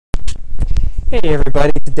Hey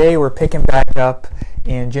everybody, today we're picking back up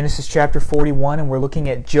in Genesis chapter 41 and we're looking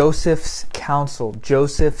at Joseph's counsel.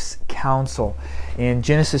 Joseph's counsel in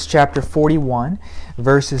Genesis chapter 41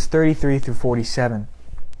 verses 33 through 47.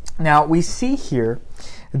 Now we see here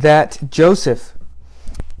that Joseph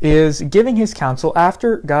is giving his counsel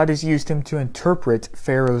after God has used him to interpret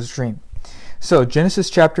Pharaoh's dream. So Genesis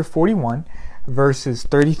chapter 41 verses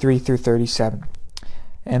 33 through 37.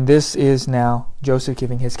 And this is now Joseph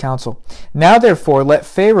giving his counsel. Now therefore let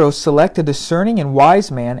Pharaoh select a discerning and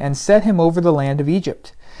wise man and set him over the land of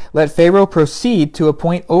Egypt. Let Pharaoh proceed to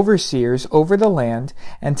appoint overseers over the land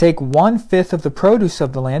and take 1/5 of the produce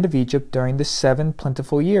of the land of Egypt during the 7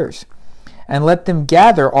 plentiful years. And let them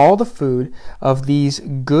gather all the food of these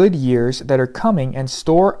good years that are coming and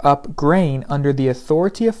store up grain under the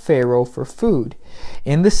authority of Pharaoh for food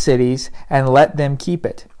in the cities, and let them keep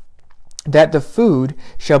it. That the food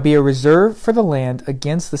shall be a reserve for the land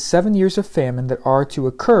against the 7 years of famine that are to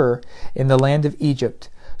occur in the land of Egypt,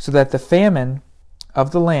 so that the famine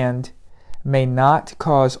of the land may not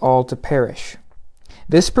cause all to perish.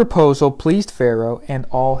 This proposal pleased Pharaoh and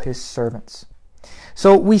all his servants.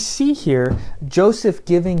 So we see here Joseph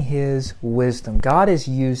giving his wisdom. God has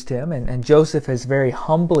used him, and Joseph has very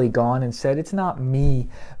humbly gone and said, it's not me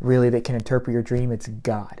really that can interpret your dream, it's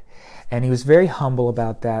God. And he was very humble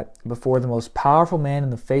about that before the most powerful man in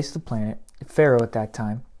the face of the planet, Pharaoh at that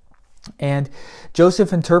time. And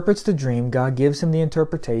Joseph interprets the dream. God gives him the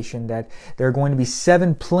interpretation that there are going to be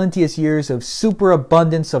 7 plenteous years of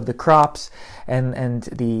superabundance of the crops and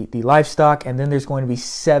the livestock, and then there's going to be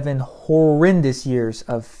 7 horrendous years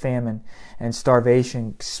of famine and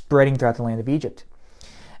starvation spreading throughout the land of Egypt.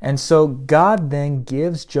 And so God then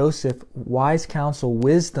gives Joseph wise counsel,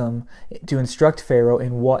 wisdom to instruct Pharaoh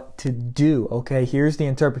in what to do. Okay, here's the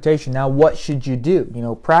interpretation. Now what should you do?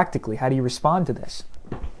 Practically, how do you respond to this?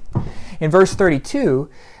 In verse 32,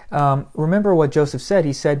 remember what Joseph said.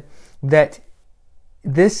 He said that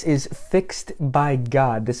this is fixed by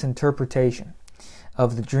God, this interpretation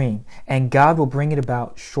of the dream, and God will bring it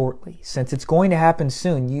about shortly. Since it's going to happen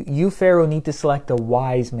soon, you Pharaoh, need to select a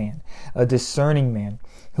wise man, a discerning man,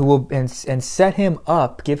 who will and set him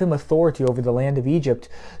up, give him authority over the land of Egypt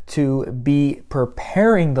to be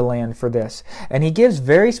preparing the land for this. And he gives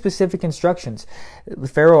very specific instructions.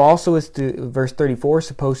 Pharaoh also is, to verse 34,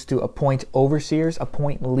 supposed to appoint overseers,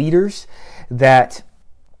 appoint leaders that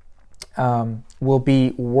will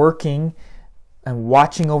be working and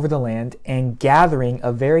watching over the land and gathering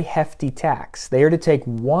a very hefty tax. They are to take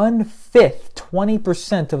 1/5,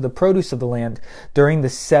 20% of the produce of the land during the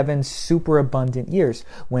 7 superabundant years.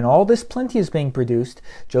 When all this plenty is being produced,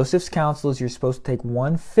 Joseph's counsel is you're supposed to take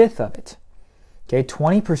 1/5 of it. Okay,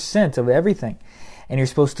 20% of everything. And you're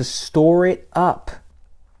supposed to store it up.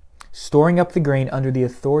 Storing up the grain under the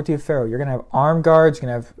authority of Pharaoh. You're going to have armed guards, you're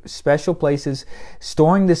going to have special places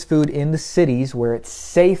storing this food in the cities where it's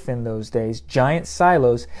safe in those days, giant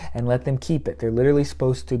silos, and let them keep it. They're literally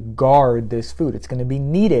supposed to guard this food. It's going to be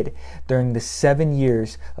needed during the 7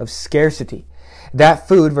 years of scarcity. That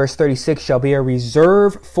food, verse 36, shall be a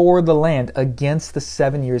reserve for the land against the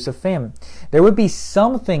 7 years of famine. There would be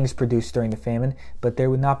some things produced during the famine, but there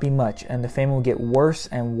would not be much, and the famine would get worse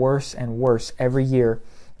and worse and worse every year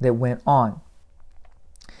that went on.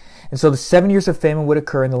 And so the 7 years of famine would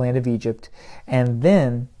occur in the land of Egypt, and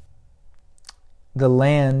then the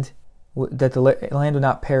land would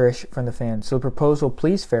not perish from the famine. So the proposal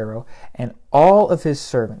pleased Pharaoh and all of his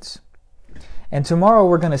servants. And tomorrow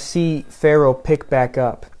we're going to see Pharaoh pick back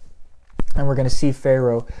up, and we're going to see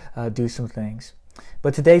Pharaoh do some things.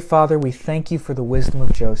 But today, Father, we thank you for the wisdom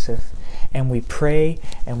of Joseph, and we pray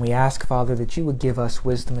and we ask, Father, that you would give us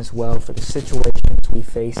wisdom as well for the situations we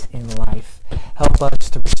face in life. Help us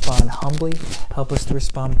to respond humbly. Help us to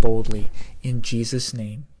respond boldly. In Jesus'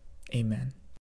 name, amen.